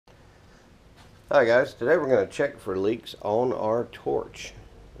Hi guys, today we're going to check for leaks on our torch.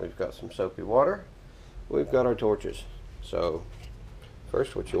 We've got some soapy water, we've got our torches. So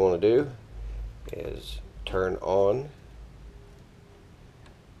first what you want to do is turn on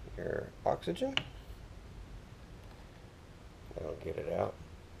your oxygen. That'll get it out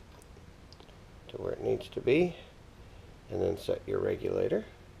to where it needs to be, and then set your regulator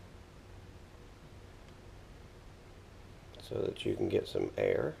so that you can get some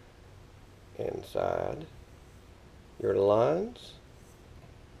air inside your lines.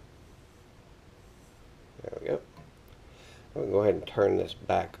 There we go. I'm going to go ahead and turn this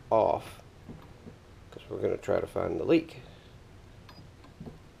back off because we're going to try to find the leak.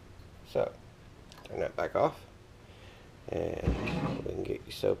 So turn that back off, and we can get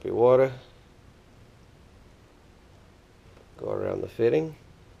your soapy water. Go around the fitting,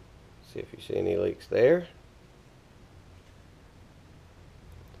 see if you see any leaks there.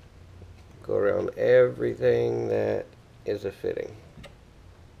 Go around everything that is a fitting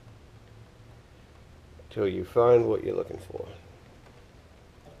until you find what you're looking for.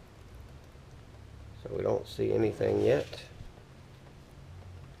 So we don't see anything yet.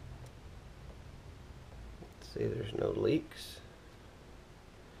 Let's see, there's no leaks.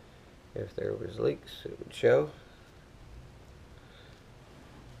 If there was leaks, it would show.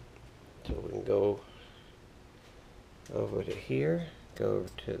 So we can go over to here. Go over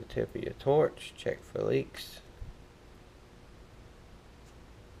to the tip of your torch, check for leaks.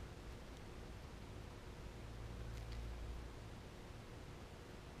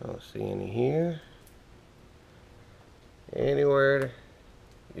 I don't see any here. Anywhere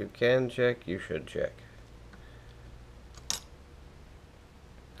you can check, you should check.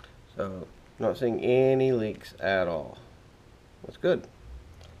 So, not seeing any leaks at all. That's good.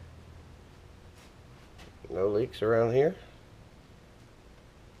 No leaks around here.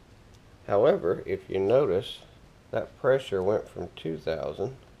 However, if you notice, that pressure went from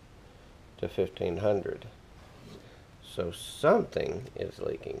 2,000 to 1,500. So something is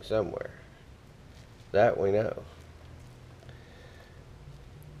leaking somewhere. That we know.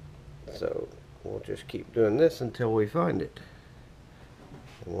 So we'll just keep doing this until we find it.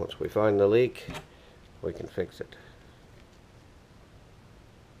 And once we find the leak, we can fix it.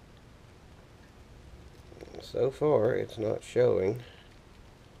 And so far, it's not showing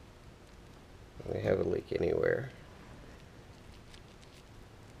we have a leak anywhere.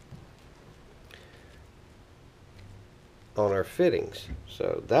 On our fittings.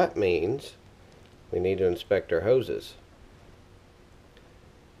 So that means we need to inspect our hoses.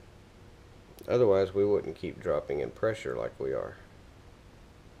 Otherwise we wouldn't keep dropping in pressure like we are.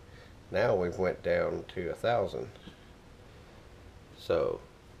 Now we've went down to 1,000. So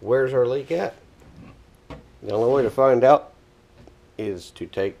where's our leak at? The only way to find out is to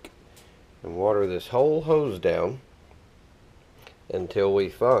take and water this whole hose down until we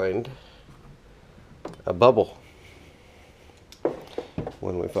find a bubble.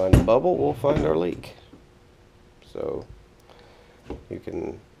 When we find a bubble, we'll find our leak. So you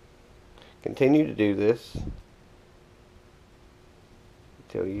can continue to do this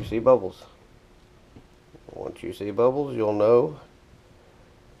until you see bubbles. Once you see bubbles, you'll know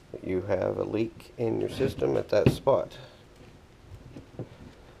that you have a leak in your system at that spot.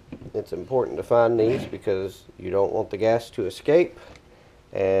 It's important to find these because you don't want the gas to escape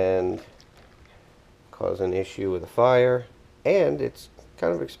and cause an issue with a fire, and it's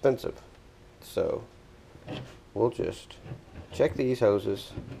kind of expensive. So we'll just check these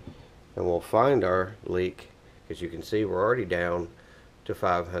hoses and we'll find our leak. As you can see, we're already down to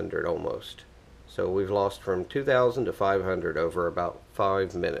 500 almost. So we've lost from 2,000 to 500 over about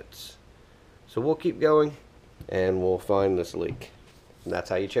 5 minutes. So we'll keep going and we'll find this leak. And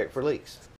that's how you check for leaks.